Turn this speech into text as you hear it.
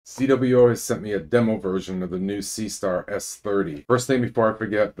CWO has sent me a demo version of the new Seestar S30. First thing before I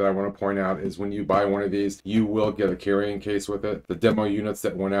forget that I want to point out is when you buy one of these, you will get a carrying case with it. The demo units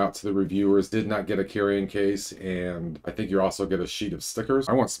that went out to the reviewers did not get a carrying case, and I think you also get a sheet of stickers.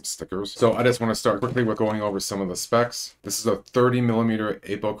 I want some stickers. So I just want to start quickly with going over some of the specs. This is a 30mm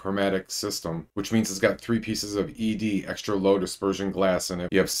apochromatic system, which means it's got 3 pieces of ED, extra low dispersion glass in it.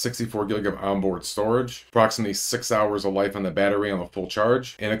 You have 64 gig of onboard storage, approximately 6 hours of life on the battery on a full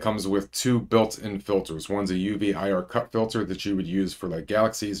charge, and it comes with 2 built-in filters. One's a UV IR cut filter that you would use for like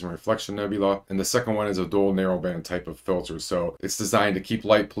galaxies and reflection nebula, and the second one is a dual narrowband type of filter. So it's designed to keep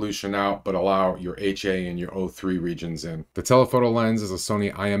light pollution out but allow your HA and your O3 regions in. The telephoto lens is a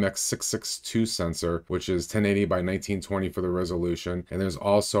Sony IMX662 sensor, which is 1080 by 1920 for the resolution, and there's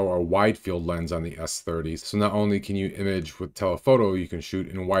also a wide field lens on the S30. So not only can you image with telephoto, you can shoot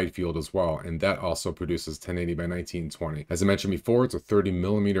in wide field as well, and that also produces 1080 by 1920. As I mentioned before, it's a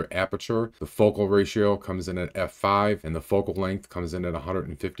 30mm aperture. The focal ratio comes in at f5, and the focal length comes in at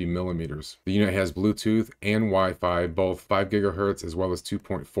 150mm. The unit has Bluetooth and Wi-Fi, both 5 GHz as well as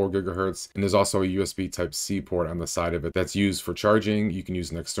 2.4 GHz, and there's also a USB Type-C port on the side of it that's used for charging. You can use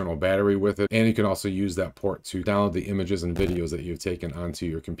an external battery with it, and you can also use that port to download the images and videos that you've taken onto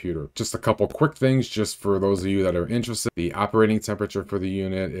your computer. Just a couple quick things just for those of you that are interested. The operating temperature for the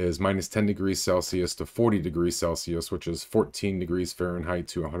unit is -10°C to 40°C, which is 14 degrees Fahrenheit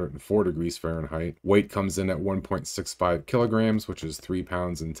to 104 degrees Fahrenheit. Weight comes in at 1.65 kilograms, which is 3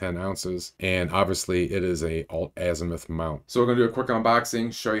 pounds and 10 ounces. And obviously it is a alt azimuth mount. So we're gonna do a quick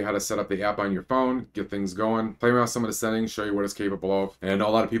unboxing, show you how to set up the app on your phone, get things going, play around with some of the settings, show you what it's capable of. And I know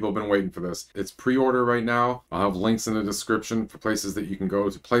a lot of people have been waiting for this. It's pre-order right now. I'll have links in the description for places that you can go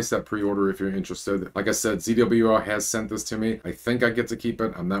to place that pre-order if you're interested. Like I said, ZWO has sent this to me. I think I get to keep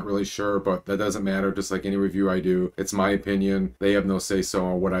it. I'm not really sure, but that doesn't matter. Just like any review I do, it's my opinion. They have no say-so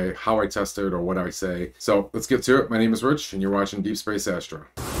on how I test it or what I say. So let's get to it. My name is Rich, and you're watching Deep Space Astro.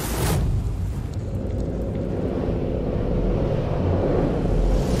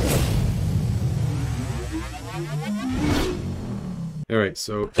 All right,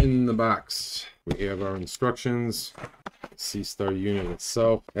 so in the box, we have our instructions, Seestar unit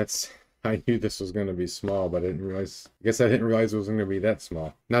itself. I knew this was going to be small, but I didn't realize, I guess I didn't realize it was going to be that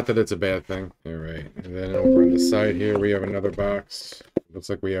small. Not that it's a bad thing. All right, and then over on the side here, we have another box.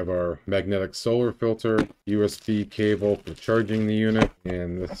 Looks like we have our magnetic solar filter, USB cable for charging the unit,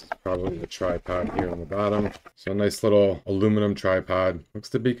 and this is probably the tripod here on the bottom. So a nice little aluminum tripod. Looks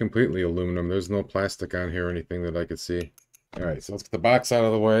to be completely aluminum. There's no plastic on here or anything that I could see. All right, so let's get the box out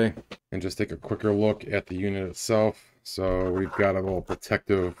of the way and just take a quicker look at the unit itself. So we've got a little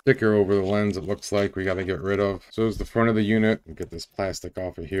protective sticker over the lens, it looks like we got to get rid of. So there's the front of the unit. We'll get this plastic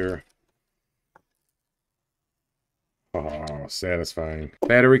off of here. Oh, satisfying.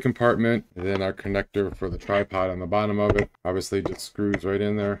 Battery compartment, and then our connector for the tripod on the bottom of it. Obviously just screws right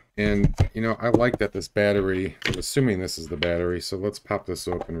in there. And, you know, I like that this battery, I'm assuming this is the battery, so let's pop this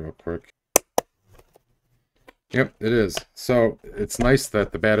open real quick. Yep, it is. So it's nice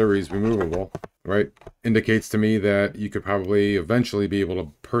that the battery is removable, right? Indicates to me that you could probably eventually be able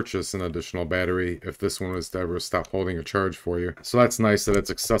to purchase an additional battery if this one was to ever stop holding a charge for you. So that's nice that it's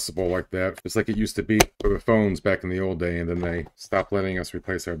accessible like that. Just like it used to be for the phones back in the old day, and then they stopped letting us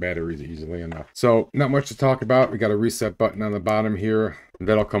replace our batteries easily enough. So not much to talk about. We got a reset button on the bottom here.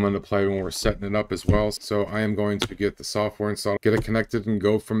 That'll come into play when we're setting it up as well. So I am going to get the software installed, get it connected, and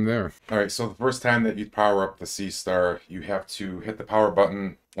go from there. All right, so the first time that you power up the Seestar, you have to hit the power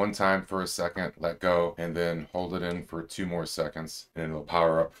button one time for a second, let go, and then hold it in for 2 more seconds, and it'll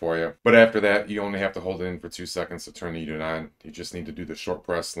power up for you. But after that, you only have to hold it in for 2 seconds to turn the unit on. You just need to do the short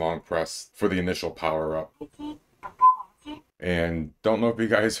press, long press for the initial power up. And don't know if you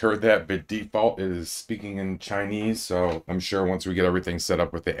guys heard that, but default is speaking in Chinese, so I'm sure once we get everything set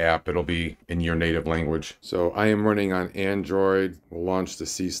up with the app, it'll be in your native language. So I am running on Android. We'll launch the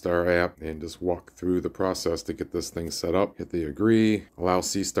Seestar app and just walk through the process to get this thing set up. Hit the agree, allow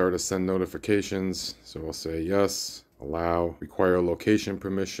Seestar to send notifications. So we'll say yes. Allow, require location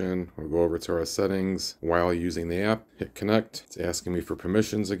permission. We'll go over to our settings while using the app. Hit connect. It's asking me for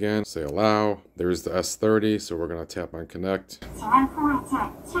permissions again. Say allow. There's the S30, so we're going to tap on connect.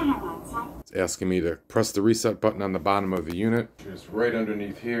 It's asking me to press the reset button on the bottom of the unit. Just right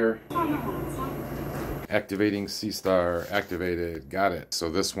underneath here. Activating Seestar, activated, got it. So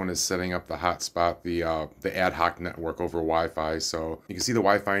this one is setting up the hotspot, the ad hoc network over Wi-Fi. So you can see the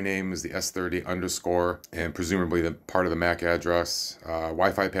Wi-Fi name is the S30 underscore, and presumably the part of the MAC address.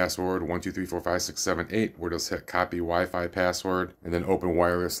 Wi-Fi password 1234567 We'll just hit copy Wi-Fi password and then open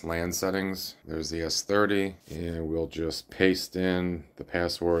wireless LAN settings. There's the S30, and we'll just paste in the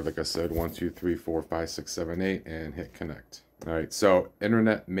password, like I said, 1234567 and hit connect. All right, so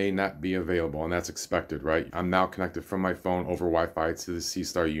internet may not be available, and that's expected, right? I'm now connected from my phone over Wi-Fi to the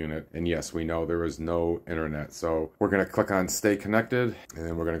Seestar unit, and yes, we know there is no internet. So we're gonna click on stay connected, and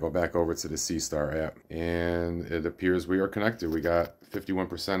then we're gonna go back over to the Seestar app, and it appears we are connected. We got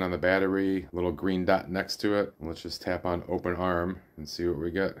 51% on the battery, little green dot next to it. Let's just tap on open arm and see what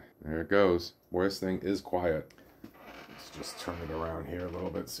we get. There it goes. Boy, this thing is quiet. Let's just turn it around here a little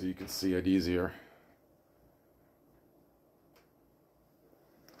bit so you can see it easier.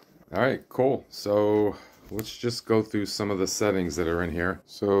 All right, cool. So let's just go through some of the settings that are in here.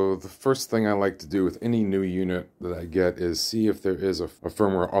 So the first thing I like to do with any new unit that I get is see if there is a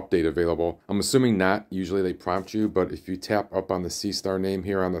firmware update available. I'm assuming not. Usually they prompt you, but if you tap up on the Seestar name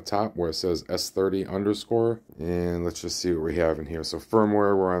here on the top where it says S30 underscore, and let's just see what we have in here. So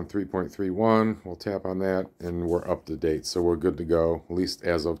firmware, we're on 3.31. We'll tap on that and we're up to date. So we're good to go, at least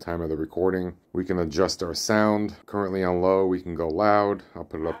as of time of the recording. We can adjust our sound. Currently on low, we can go loud. I'll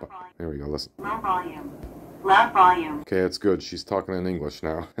put it up. There we go, listen. Low volume. Loud volume. Okay, it's good. She's talking in English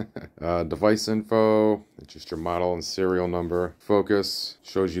now. Device info, it's just your model and serial number. Focus,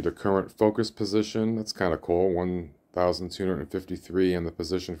 shows you the current focus position. That's kind of cool. 1253 and the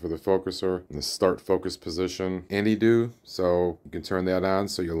position for the focuser, and the start focus position. Anti-dew, so you can turn that on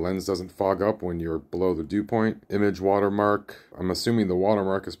so your lens doesn't fog up when you're below the dew point. Image watermark, I'm assuming the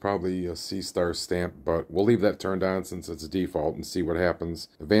watermark is probably a Seestar stamp, but we'll leave that turned on since it's default and see what happens.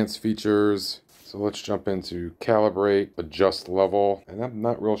 Advanced features. So let's jump into calibrate, adjust level, and I'm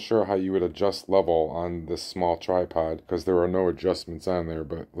not real sure how you would adjust level on this small tripod because there are no adjustments on there,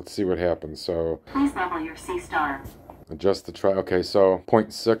 but let's see what happens. So please level your Seestar. Adjust the okay, so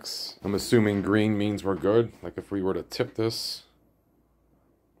 0.6, I'm assuming green means we're good, like if we were to tip this.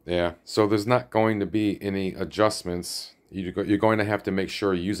 Yeah, so there's not going to be any adjustments. You're going to have to make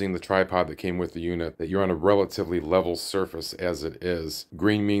sure using the tripod that came with the unit that you're on a relatively level surface as it is.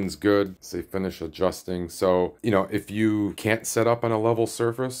 Green means good. Say finish adjusting. So, you know, if you can't set up on a level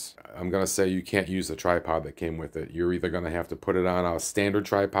surface, I'm going to say you can't use the tripod that came with it. You're either going to have to put it on a standard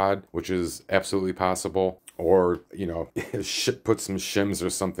tripod, which is absolutely possible, or, you know, put some shims or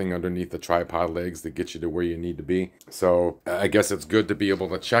something underneath the tripod legs to get you to where you need to be. So I guess it's good to be able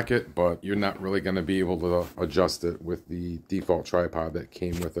to check it, but you're not really going to be able to adjust it with the default tripod that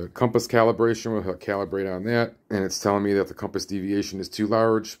came with it. Compass calibration, we'll calibrate on that. And it's telling me that the compass deviation is too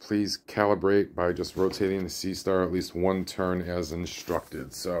large. Please calibrate by just rotating the Seestar at least one turn as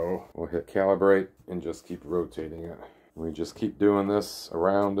instructed. So we'll hit calibrate and just keep rotating it. We just keep doing this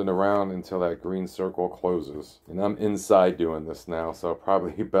around and around until that green circle closes. And I'm inside doing this now, so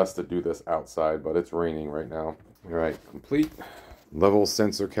probably best to do this outside, but it's raining right now. All right, complete. Level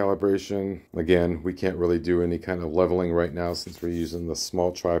sensor calibration. Again, we can't really do any kind of leveling right now since we're using the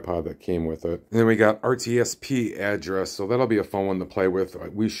small tripod that came with it. And then we got RTSP address, so that'll be a fun one to play with.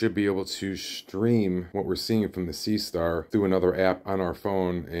 We should be able to stream what we're seeing from the Seestar through another app on our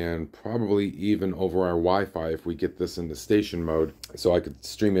phone and probably even over our Wi-Fi if we get this into station mode. So I could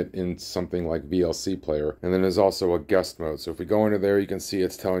stream it in something like VLC player. And then there's also a guest mode. So if we go into there, you can see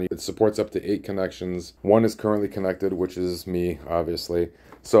it's telling you it supports up to 8 connections. One is currently connected, which is me, obviously.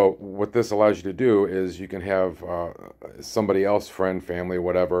 So what this allows you to do is you can have somebody else, friend, family,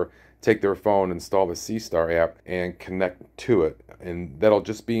 whatever, take their phone, install the Seestar app, and connect to it. And that'll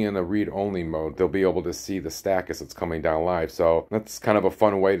just be in a read-only mode. They'll be able to see the stack as it's coming down live. So that's kind of a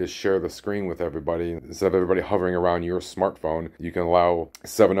fun way to share the screen with everybody. Instead of everybody hovering around your smartphone, you can allow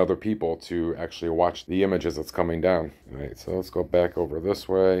 7 other people to actually watch the image as it's coming down. All right, so let's go back over this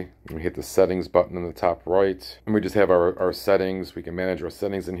way. We hit the settings button in the top right. And we just have our settings. We can manage our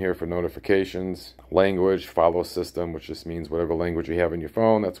settings in here for notifications. Language, follow system, which just means whatever language you have in your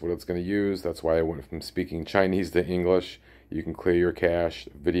phone, that's what it's going to use. That's why I went from speaking Chinese to English. You can clear your cache.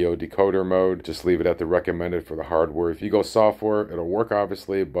 Video decoder mode, just leave it at the recommended for the hardware. If you go software, it'll work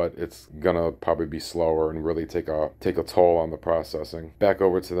obviously, but it's gonna probably be slower and really take a toll on the processing. Back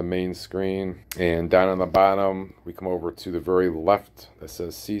over to the main screen, and down on the bottom, we come over to the very left that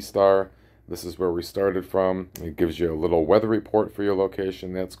says Seestar. This is where we started from. It gives you a little weather report for your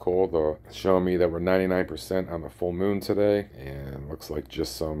location. That's cool. They'll show me that we're 99% on the full moon today, and looks like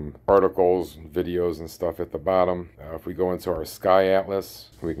just some articles, videos, and stuff at the bottom. If we go into our sky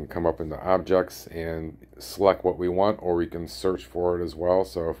atlas, we can come up into objects and select what we want, or we can search for it as well.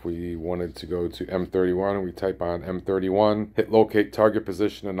 So if we wanted to go to M31, we type on M31, hit locate target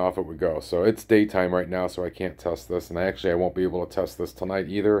position, and off it would go. So it's daytime right now, so I can't test this, and I won't be able to test this tonight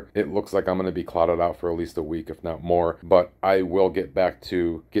either. It looks like I'm going to be clouded out for at least a week, if not more, but I will get back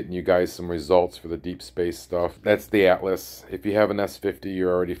to getting you guys some results for the deep space stuff. That's the Atlas. If you have an S50,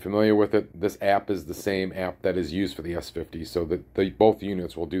 you're already familiar with it. This app is the same app that is used for the S50, so that both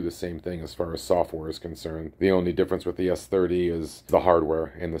units will do the same thing as far as software is concerned. The only difference with the S30 is the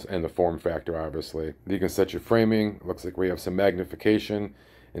hardware and the form factor, obviously. You can set your framing. It looks like we have some magnification,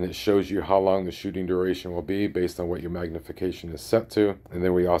 and it shows you how long the shooting duration will be based on what your magnification is set to. And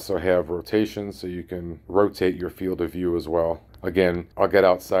then we also have rotation, so you can rotate your field of view as well. Again, I'll get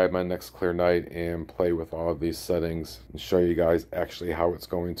outside my next clear night and play with all of these settings and show you guys actually how it's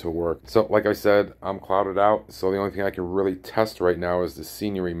going to work. So like I said, I'm clouded out, so the only thing I can really test right now is the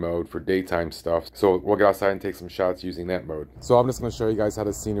scenery mode for daytime stuff. So we'll get outside and take some shots using that mode. So I'm just going to show you guys how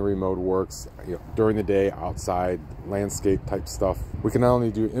the scenery mode works. During the day, outside, landscape type stuff. We can not only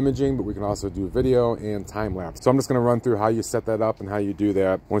do imaging, but we can also do video and time lapse. So I'm just going to run through how you set that up and how you do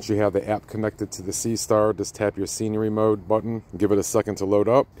that. Once you have the app connected to the Seestar, just tap your scenery mode button. Give it a second to load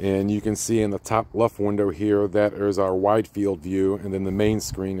up, and you can see in the top left window here that is our wide field view, and then the main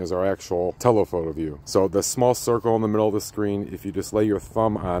screen is our actual telephoto view. So the small circle in the middle of the screen, if you just lay your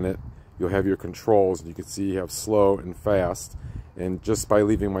thumb on it, you'll have your controls, and you can see you have slow and fast, and just by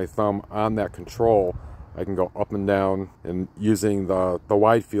leaving my thumb on that control, I can go up and down, and using the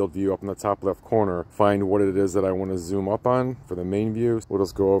wide field view up in the top left corner, find what it is that I want to zoom up on for the main view. We'll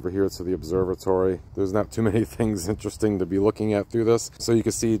just go over here to the observatory. There's not too many things interesting to be looking at through this. So you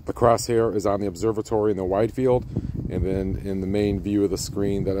can see the crosshair is on the observatory in the wide field, and then in the main view of the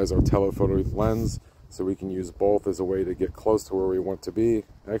screen, that is our telephoto lens. So we can use both as a way to get close to where we want to be.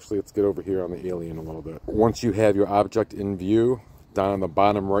 Actually, let's get over here on the alien a little bit. Once you have your object in view, down in the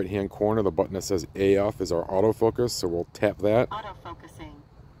bottom right hand corner, the button that says AF is our autofocus, so we'll tap that. Autofocusing.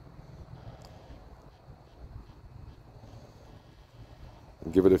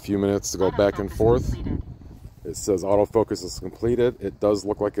 Give it a few minutes to go back and forth. Completed. It says autofocus is completed. It does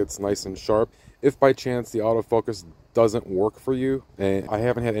look like it's nice and sharp. If by chance the autofocus doesn't work for you, and I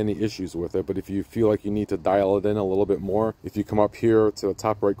haven't had any issues with it, but if you feel like you need to dial it in a little bit more, if you come up here to the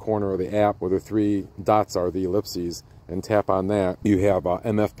top right corner of the app where the three dots are, the ellipses, and tap on that, you have a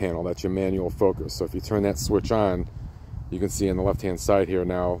MF panel. That's your manual focus. So if you turn that switch on, you can see on the left hand side here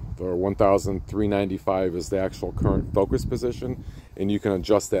now, the 1395 is the actual current focus position, and you can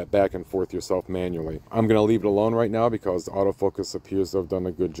adjust that back and forth yourself manually. I'm going to leave it alone right now because the autofocus appears to have done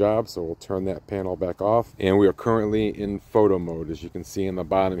a good job, so we'll turn that panel back off. And we are currently in photo mode, as you can see in the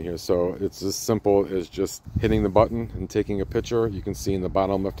bottom here. So it's as simple as just hitting the button and taking a picture. You can see in the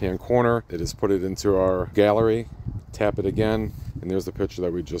bottom left hand corner, it has put it into our gallery. Tap it again, and there's the picture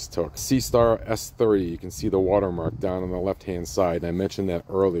that we just took. Seestar S30, you can see the watermark down on the left hand side, and I mentioned that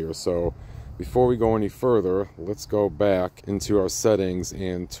earlier. So before we go any further, let's go back into our settings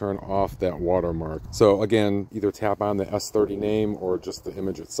and turn off that watermark. So again, either tap on the S30 name or just the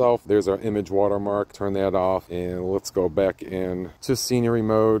image itself. There's our image watermark. Turn that off, and let's go back in to scenery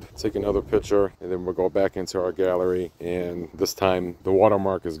mode, take another picture, and then we'll go back into our gallery, and this time the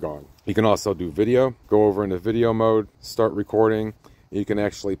watermark is gone. You can also do video. Go over into video mode, start recording. You can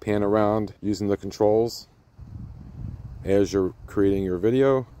actually pan around using the controls as you're creating your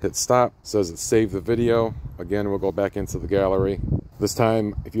video. Hit stop. It says it saved the video. Again, we'll go back into the gallery. This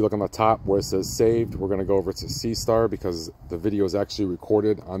time, if you look on the top where it says saved, we're going to go over to Seestar because the video is actually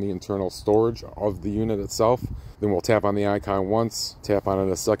recorded on the internal storage of the unit itself. Then we'll tap on the icon once, tap on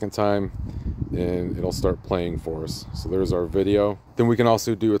it a second time, and it'll start playing for us. So there's our video. Then we can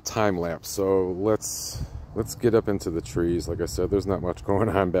also do a time lapse. So let's get up into the trees. Like I said, there's not much going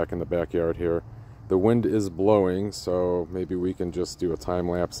on back in the backyard here. The wind is blowing, so maybe we can just do a time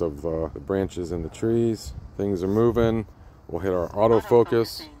lapse of the branches in the trees. Things are moving. We'll hit our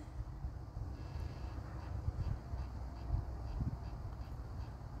autofocus.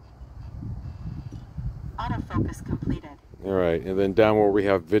 Autofocus completed. All right, and then down where we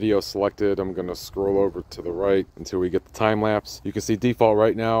have video selected, I'm going to scroll over to the right until we get the time lapse. You can see default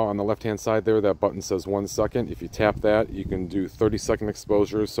right now on the left hand side there, that button says 1 second. If you tap that, you can do 30-second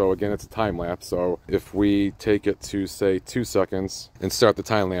exposures. So again, it's a time lapse. So if we take it to say 2 seconds and start the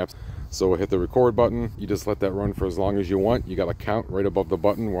time lapse, so we'll hit the record button. You just let that run for as long as you want. You got a count right above the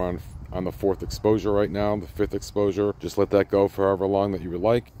button. We're on on the 4th exposure right now, the 5th exposure. Just let that go for however long that you would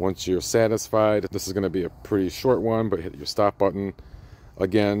like. Once you're satisfied, this is going to be a pretty short one, but hit your stop button.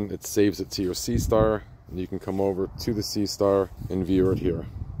 Again, it saves it to your Seestar, and you can come over to the Seestar and view it here.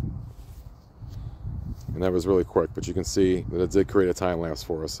 And that was really quick, but you can see that it did create a time lapse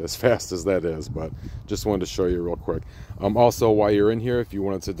for us, as fast as that is, but just wanted to show you real quick. Also, while you're in here, if you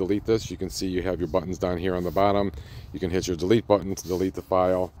wanted to delete this, you can see you have your buttons down here on the bottom. You can hit your delete button to delete the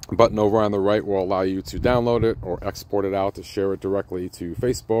file. The button over on the right will allow you to download it or export it out to share it directly to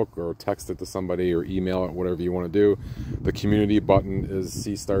Facebook or text it to somebody or email it, whatever you want to do. The community button is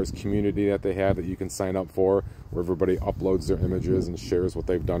Seestar's community that they have that you can sign up for, where everybody uploads their images and shares what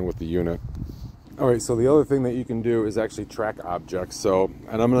they've done with the unit. Alright, so the other thing that you can do is actually track objects. And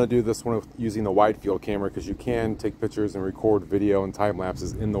I'm going to do this one using the wide field camera, because you can take pictures and record video and time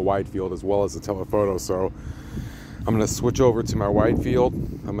lapses in the wide field as well as the telephoto. So I'm going to switch over to my wide field.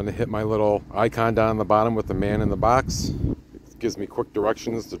 I'm going to hit my little icon down on the bottom with the man in the box. It gives me quick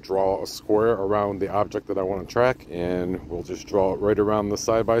directions to draw a square around the object that I want to track, and we'll just draw it right around the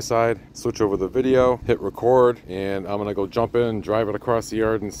side by side. Switch over the video, hit record, and I'm going to go jump in and drive it across the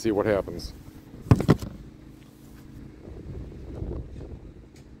yard and see what happens.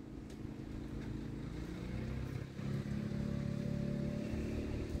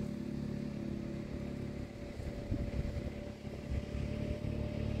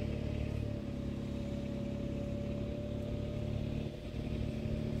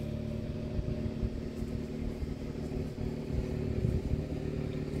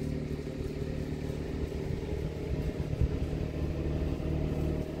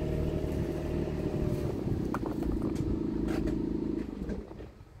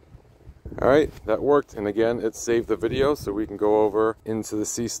 Alright, that worked, and again, it saved the video, so we can go over into the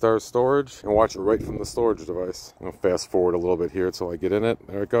Seestar storage and watch it right from the storage device. I'll fast forward a little bit here until I get in it.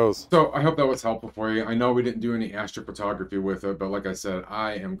 There it goes. So I hope that was helpful for you. I know we didn't do any astrophotography with it, but like I said,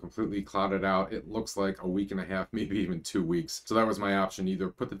 I am completely clouded out. It looks like a week and a half, maybe even 2 weeks. So that was my option: either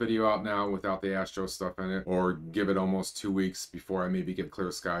put the video out now without the Astro stuff in it, or give it almost 2 weeks before I maybe get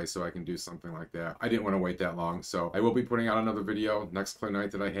clear skies so I can do something like that. I didn't want to wait that long, so I will be putting out another video next clear night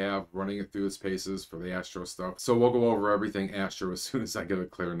that I have, running it through its paces for the Astro stuff. So we'll go over everything Astro as soon as I get a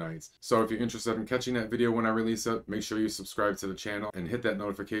clear nights. So if you're interested in catching that video when I release it, make sure you subscribe to the channel and hit that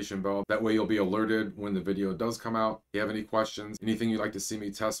notification bell. That way you'll be alerted when the video does come out. If you have any questions, anything you'd like to see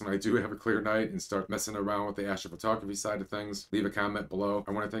me test when I do have a clear night and start messing around with the astrophotography side of things, leave a comment below.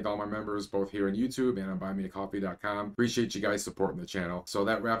 I want to thank all my members both here on YouTube and on buymeacoffee.com. Appreciate you guys supporting the channel. So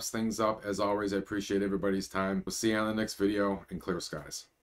that wraps things up. As always, I appreciate everybody's time. We'll see you on the next video, and clear skies.